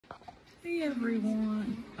Hey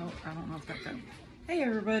everyone. Oh, I don't know if that got. Hey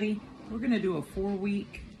everybody. We're going to do a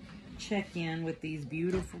 4-week check-in with these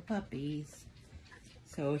beautiful puppies.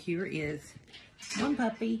 So here is one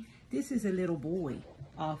puppy. This is a little boy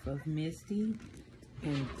off of Misty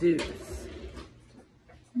and Deuce.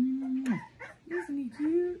 Isn't he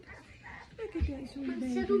cute? Look at that sweet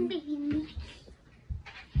baby.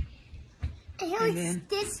 And then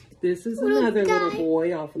this is another little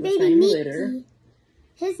boy off of the same litter.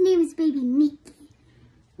 His name is Baby Mickey.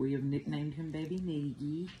 We have nicknamed him Baby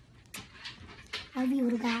Mickey. Love you,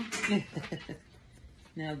 little guy.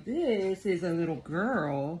 Now this is a little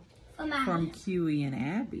girl from Kiwi and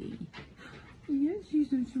Abby. Yes,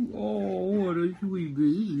 she's so sweet. Oh, what a sweet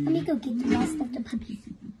baby. Let me go get the rest of the puppies.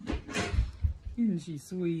 Isn't she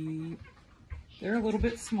sweet? They're a little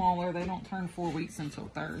bit smaller. They don't turn 4 weeks until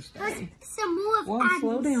Thursday. Some more of Whoa,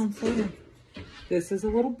 slow down, slow down. This is a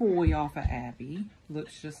little boy off of Abby.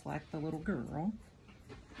 Looks just like the little girl.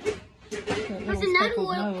 There's another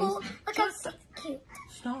little. Look how cute.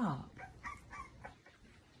 Stop.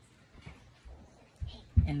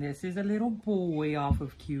 And this is a little boy off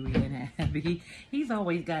of Kiwi and Abby. He's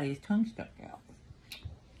always got his tongue stuck out.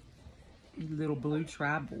 Little blue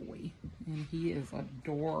tri-boy. And he is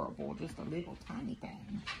adorable. Just a little tiny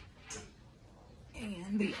thing.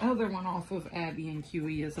 And the other one off of Abby and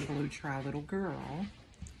Kiwi is a blue tri little girl.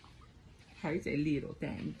 Her's a little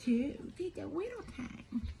thing too. She's a little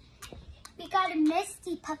thing. We got a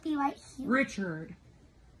Misty puppy right here. Richard.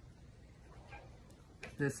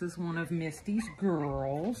 This is one of Misty's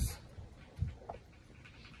girls.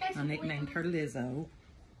 I nicknamed her Lizzo.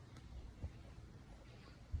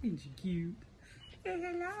 Isn't she cute? Say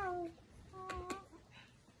hello.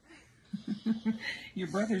 Your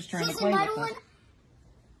brother's trying to play with her.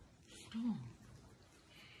 Oh.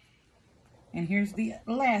 And here's the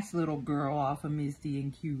last little girl off of Misty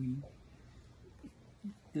and Kiwi.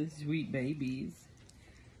 The sweet babies.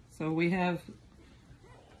 So we have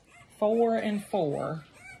 4 and 4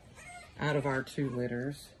 out of our 2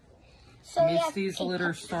 litters. So Misty's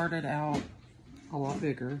litter started out a lot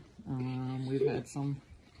bigger. We've had some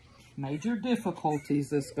major difficulties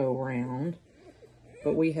this go around,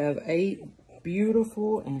 but we have 8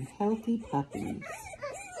 beautiful and healthy puppies.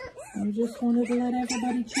 I just wanted to let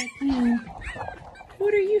everybody check in.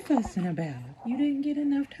 What are you fussing about? You didn't get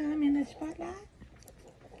enough time in the spotlight?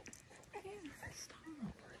 Yeah,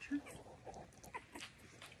 stop, Richard.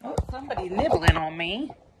 Oh, somebody nibbling on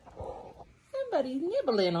me. Somebody's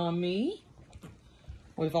nibbling on me.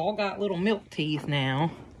 We've all got little milk teeth now.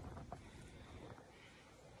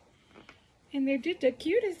 And they're just as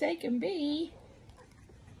cute as they can be.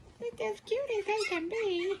 They're as cute as they can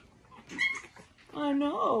be. I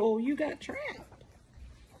know, you got trapped.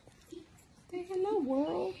 Say hello,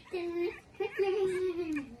 world. Say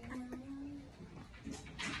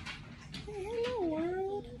hello,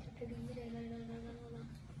 world.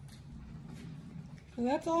 So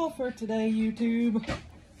that's all for today, YouTube.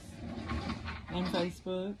 And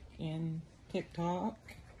Facebook and TikTok.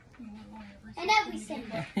 And everything.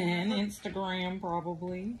 And Instagram,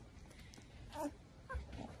 probably.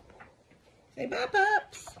 Say bye,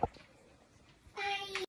 pups.